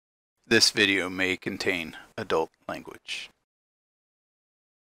This video may contain adult language.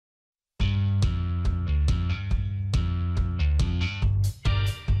 A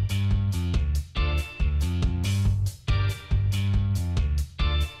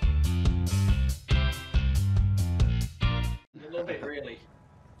little bit, really.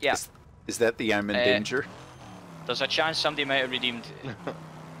 Yeah. Is that the I'm in danger? There's a chance somebody might have redeemed.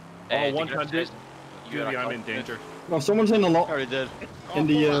 One time did. You I'm in danger. Oh, someone's in the lot. Already did. In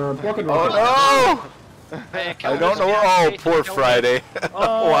the rocket Oh rocket. no! I don't know. Oh, poor Friday.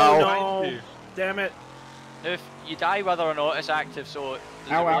 Oh, Wow. no. Damn it. If you die whether or not it's active, so.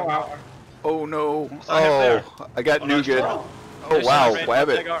 Ow, ow, ow. Oh no. there. Oh, I got nougat. Oh There's wow, a red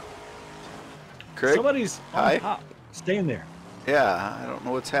Wabbit. figure. Craig? Somebody's Hi. on top. Staying there. Yeah, I don't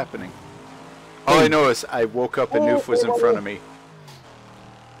know what's happening. All I know is I woke up and Newf was in front of me.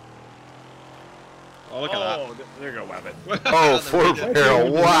 Oh, look at that. Oh, there you go, Wabbit. Oh,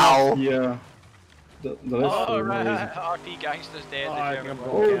 4-barrel, wow! Yeah. Oh, right. RP Gangster's dead. Oh,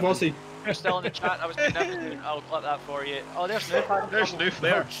 Velocci. You're still in the chat. I was connected. I'll clip that for you. Oh, there's Newf. There's Newf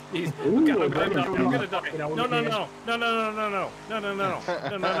there. Jeez. Ooh, I'm gonna die. I'm gonna die. No, no, no. No, no, no, no, no. No, no, no.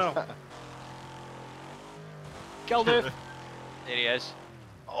 No, no, no. Kill Newf. There he is.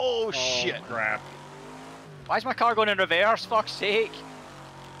 Oh, shit. Crap. Why is my car going in reverse? Fuck's sake.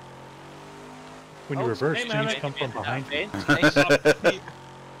 When you reverse, hey, man, things come from behind you. Nice.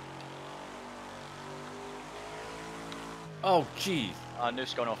 Oh, jeez.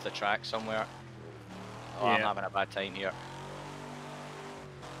 Newf's gone off the track somewhere. Oh, I'm having a bad time here.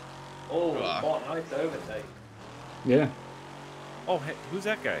 Oh, what a nice overtake. Yeah. Oh, hey, who's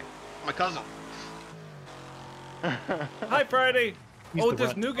that guy? My cousin. Hi, Friday. He's Oh, the there's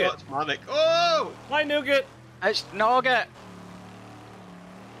rat. Oh, Nougat. it's Manic. Oh! Hi, Nougat. It's Nugget.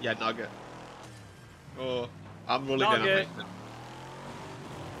 Yeah, Nugget. Oh, I'm rolling Nugget. down.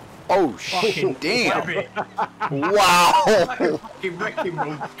 Oh, shit, damn! Wow! Fucking wrecking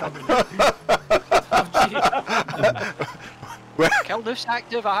road's coming. Kill Newf's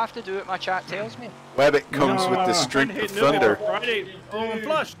active. I have to do it. My chat tells me. Wabbit comes with the strength of thunder. Friday. Oh, I'm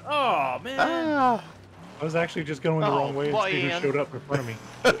flushed. Oh, man. Ah. I was actually just going the wrong way and see who showed up in front of me.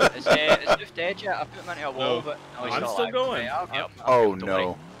 Is Newf dead yet? I put him into a wall, No. but no, he's I'm not still alive. going. Okay, I'll get him. Oh Don't worry.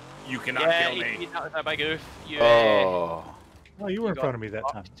 no. You cannot Yeah, kill me. that was a big oof. You, Oh. Oh, you were in front of me that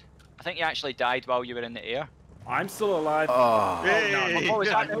time. I think you actually died while you were in the air. I'm still alive. Oh. Hey! Oh, was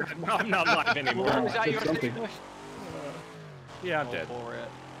that No, I'm not alive anymore. Was that your something. Newf? Yeah, I'm dead.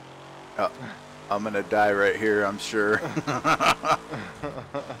 I'm gonna die right here, I'm sure.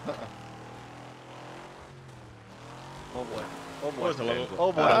 Oh boy. Oh boy. Where's the level?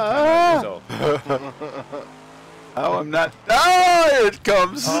 Oh boy. Oh, I'm not. Oh, here it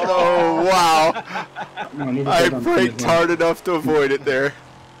comes. Oh, wow. I braked hard enough to avoid it there.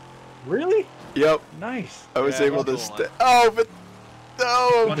 Really? Yep. Nice. I was Yeah, able to cool, stay. Oh, but.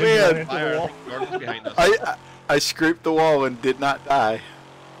 Oh, One man. in fire. I think Gordon's behind us. I scraped the wall and did not die.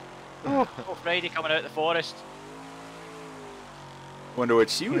 Oh, Friday coming out of the forest. Wonder what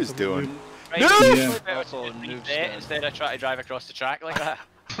she was doing. Friday, Newf! Also, Newf's dead. instead of trying to drive across the track like that.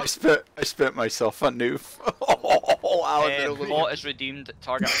 I spent myself on Newf. Oh, wow. Bot is redeemed.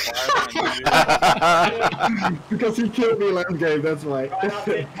 Target acquired. Because he killed me last game, that's why. Right, that's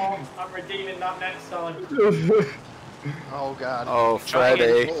it, Tom. I'm redeeming that next time. Oh god. Oh,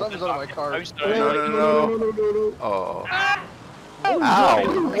 Friday. Something's on my card. No. Oh.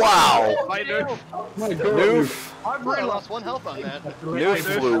 Ow. Wow. Hi, Newf. My God. Newf. I lost 1 health on that. Newf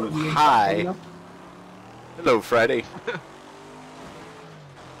flew high. Hello, Friday.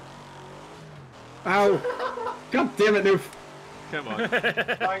 Ow. God damn it, Newf. Come on.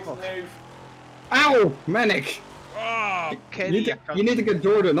 Thanks, Newf. Ow, Manic. Oh, You need to get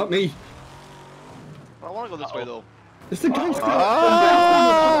Jordan, not me. I want to go this way though. It's the guy's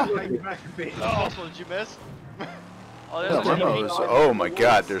Ah. Oh, did you miss? Oh, there's a Demos. Oh my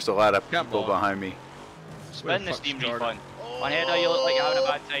God, there's a lot of people behind me. spin the Steam refund. One header, you look like you're having a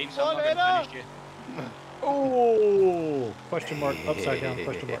bad time, so I'm not going to finish you. Oh! Question mark, upside down,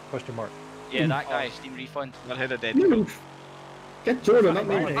 question mark, question mark. Yeah, that guy, Steam refund. One header dead. Newf. Get Jordan, not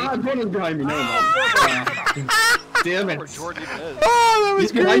me. Ah, Jordan's behind me. No, man. Damn it. Where Jordan even is. Oh, that was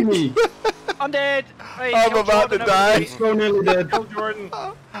He's behind great. me. I'm dead! Right, I'm kill about to Jordan, die. everybody. He's so nearly dead. Kill Jordan.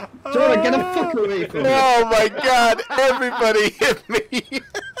 Jordan, get the fuck away from me. Oh my God, everybody hit me.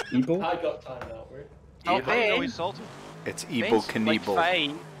 Evil? I got timed out, right? Oh, How do you know Ben. he's salted? It's Evil Ben's, like, Knievel.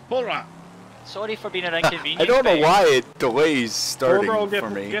 fine. Polrat. Sorry for being an inconvenience. I don't know Ben. why it delays starting Overall, for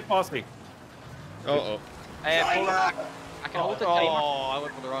me. get bossy. Uh-oh. Polrat, I can hold the timer. Oh, I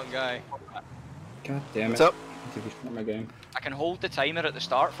went for the wrong guy. God damn it. What's up? If you start my game. I can hold the timer at the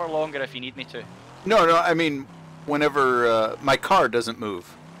start for longer if you need me to. No, I mean, whenever my car doesn't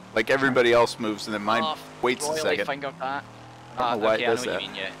move, like everybody else moves, and then mine waits a second. Fingered that. I don't know why it does I know that. what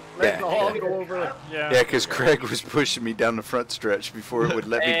you mean, Let the hog go over. Yeah, because Craig was pushing me down the front stretch before it would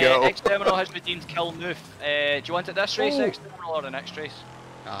let me go. X-Terminal has redeemed Kill Newf. Do you want it this race, X-Terminal, or the next race?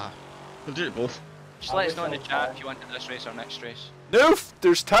 We'll do it both. Just let us know in the chat if you want it this race or next race. Newf,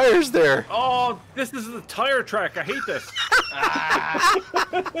 there's tires there. Oh, this is the tire track. I hate this.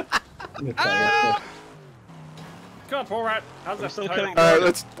 Come on, Polrat. How's that still tire? killing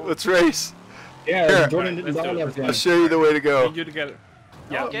Alright, let's race. Yeah, Here. Jordan didn't Let's do it. dial I'll show you the way to I go. need you to get it.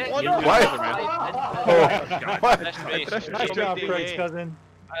 Yeah. Okay. you Why? do Why? it. Oh, what? This race. Good job, Craig's cousin.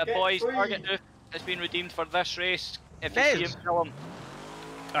 Boys, target Newf has been redeemed for this race. If you see him, kill him.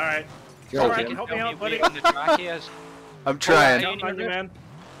 All right. Go, All right, Jim. help me Tell out, buddy. where on the track he is. I'm trying. Count on you, man.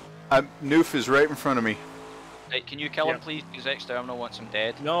 Newf is right in front of me. Right, can you kill him, Yep. please? Because X-Terminal wants him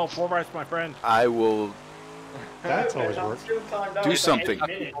dead. No, Polrat's my friend. I will That's always works. do something.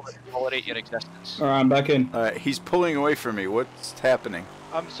 Tolerate your existence. Alright, I'm back in. Alright, he's pulling away from me. What's happening?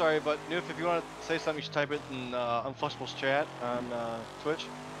 I'm sorry, but Newf, if you want to say something, you should type it in Unflushable's chat on Twitch.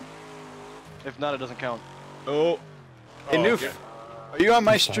 If not, it doesn't count. Oh. Hey, Oh, Newf, okay. are you on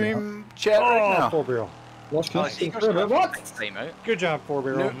my stream chat right now? Four barrel. Lost Oh, connection Seeker's forever. got What? time out. Good job, four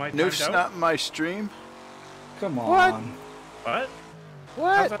barrel. My Newf's time's out? not in my stream? Come on. What? What? How's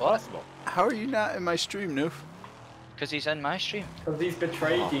What? that possible? How are you not in my stream, Newf? Because he's in my stream. Because he's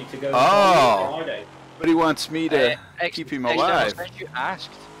betrayed you to go Oh. on Friday. But he wants me to X- keep him X-Terminal, alive. since you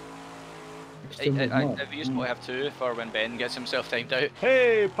asked. Still not. It'd be useful to have two for when Ben gets himself timed out.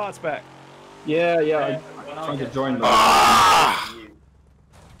 Hey, Pot's back. Yeah, When I'm I trying to get join timed that. Ah! you-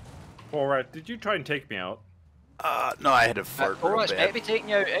 Polrat, did you try and take me out? No, I had a fart real Polrat's meant to bad. be taking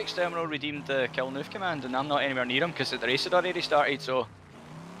you out. X-Terminal redeemed the Kill Newf command, and I'm not anywhere near him because the race had already started, so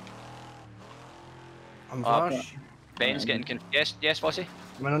Unflush. Ben's getting confused. Yes, Velocci?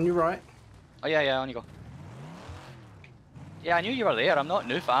 I'm on your right. Oh yeah, on you go. Yeah, I knew you were there. I'm not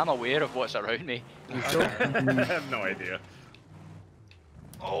Newf. I'm aware of what's around me. I have no idea.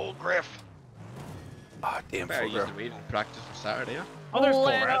 Oh, Griff. Oh, damn, Better fucker. use the raid in practice for Saturday, huh? Oh, there's Polrat.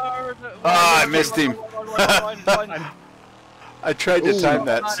 Leonard! Ah, I missed him. One. I tried to Ooh. time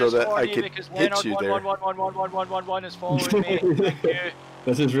that so is that for I you could because hit Leonard you there. 1 is following me. Thank you.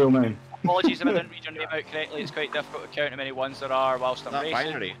 That's his real name. Apologies if I didn't read your name out correctly. It's quite difficult to count how many ones there are whilst I'm Not racing.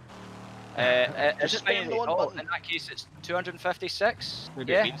 binary. Is Just it bang the binary? one Oh, button. in that case, it's 256.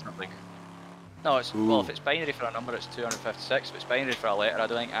 Maybe Yeah. it means something. No, it's well, Ooh. if it's binary for a number, it's 256. If it's binary for a letter, I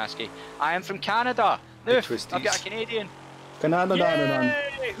don't think ASCII. I am from Canada. The Newf, I've twisties. got a Canadian. Canada, done.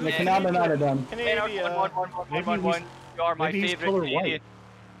 Yay! The Canada, done. Leonard 1. You are my Maybe he's favourite color Canadian.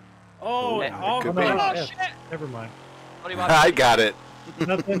 Oh, Yeah, could be. Oh Yeah. shit! Never mind. What do you want? I got it.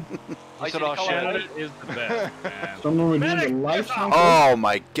 Nothing. I said, said, "Oh, colour shit." Canada white. is the best, man. Someone would do the Medic, life get cycle. Oh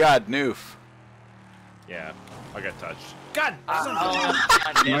my god, Newf. Yeah, I got touched. God!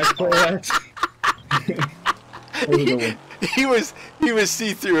 Nice Polrat. That was a good one. He was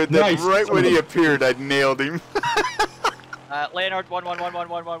see-through, and then Nice. right when he appeared, I nailed him. Leonard 1.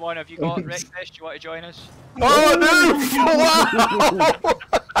 Have you got Wreckfest? You want to join us? Oh, Newf!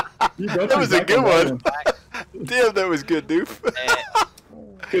 Wow! You got That me was a back good on that one. Damn, that was good, Newf.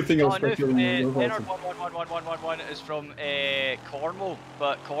 Good thing I was Newf, spectating you. Leonard 1 is from Cornwall,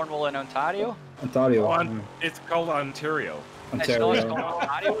 but Cornwall in Ontario. Ontario. It's called Ontario. It's not called Ontario.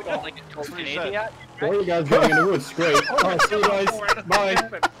 Ontario, we don't think it's called Canada. Where are you guys going in the woods? Great. Alright, see you guys.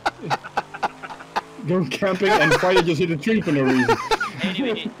 Bye. Go camping and Friday just hit a tree for no reason.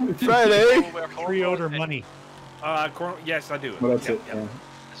 Anyway, Friday. Free order money. Yes, I do. Well, that's Yeah, it. yeah. Yeah.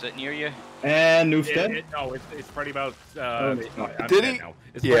 Is it near you? And Newstead? No, it's probably about. it's no, not. I'm Did dead he? now.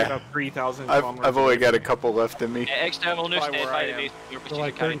 It's Yeah. probably about 3,000 I've kilometers only away got a from me. couple left in me. External news By dead where by I the am. base. You're So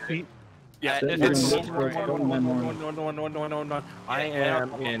like 30 feet. Yeah, It's- it's it's- no. I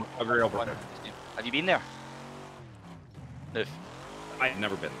am in Calgary, Alberta. Have you been there? Newf. I've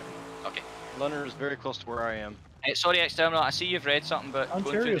never been there. Okay. Leonard is very close to where I am. Sorry, External, I see you've read something, but going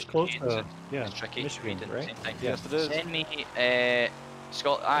through Ontario's the close chains, to, yeah, it's tricky. Michigan, reading at the right? same time. Yes, it is. Send me,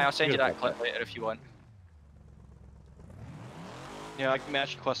 Scott. I'll send you that clip later if you want. Yeah, I can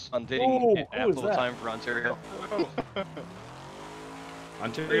match quests on Oh, dating who is ample that? time for Ontario.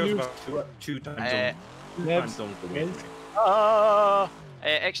 Ontario's about two time Nebs. zones away.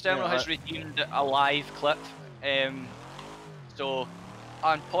 External Yeah, has redeemed a live clip. So,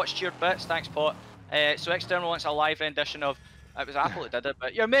 on Pot's your bits, thanks Pot. So External wants a live rendition of, it was Apple that did it,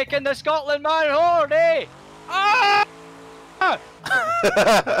 but you're making the Scotland man horny! Ah! Oh,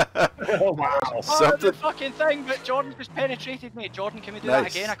 wow. Oh, Something. the fucking thing, but Jordan just penetrated me. Jordan, can we do that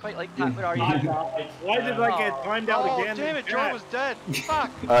Nice. again? I quite like that. Where are you? Why did I get timed out Oh, again? damn it, Jordan was dead.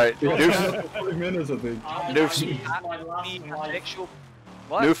 Fuck. Alright, Yeah, Newf, 5 minutes, I think. Noof's-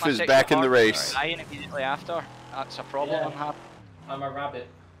 What? Newf My is sexual back in the partner race. dying immediately after. That's a problem Yeah. I'm having. I'm a rabbit.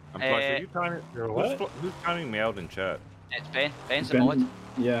 I'm sorry, are you timing? You're what? Who's timing me out in chat? It's Ben. Ben's the mod.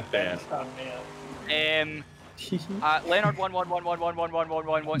 Yeah. Ben. Leonard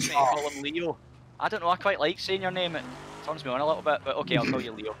 11111111 wants me to call him Leo. I don't know. I quite like saying your name. It turns me on a little bit, but okay, I'll call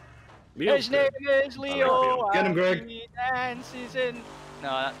you Leo. Leo's His good. name is Leo. Get him, Greg. and he dances in. No,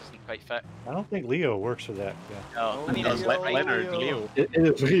 that doesn't quite fit. I don't think Leo works for that. Yeah. No, I mean Does it's Leonard right. Leo. It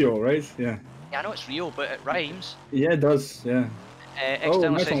is Rio, right? Yeah. Yeah, I know it's real, but it rhymes. Yeah, it does. Yeah. Oh, External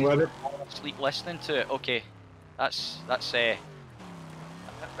nice one, sessions, Rabbit. sleep listening to it. Okay, that's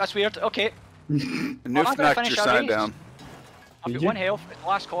weird. Okay, Newf I'm gonna knocked finish your our sign race. down. I've Did got you? 1 health at the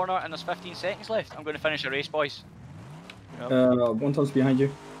last corner, and there's 15 seconds left. I'm going to finish the race, boys. One time's behind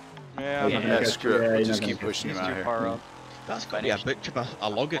you. Yeah, Yeah. Yeah, screw it. Yeah, We'll you're just not keep gonna pushing him He's out too here. far up. That's got to be a bitch of a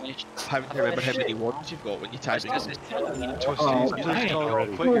login. Finished. How to remember how many words you've got when you type it This in. is telling me. Oh, Please dang.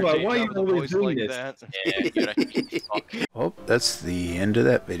 don't quit Oh, your why tape are you out of the always voice doing like this? that. Yeah, you're a fuck. Well, that's the end of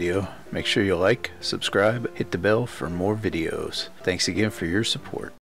that video. Make sure you like, subscribe, hit the bell for more videos. Thanks again for your support.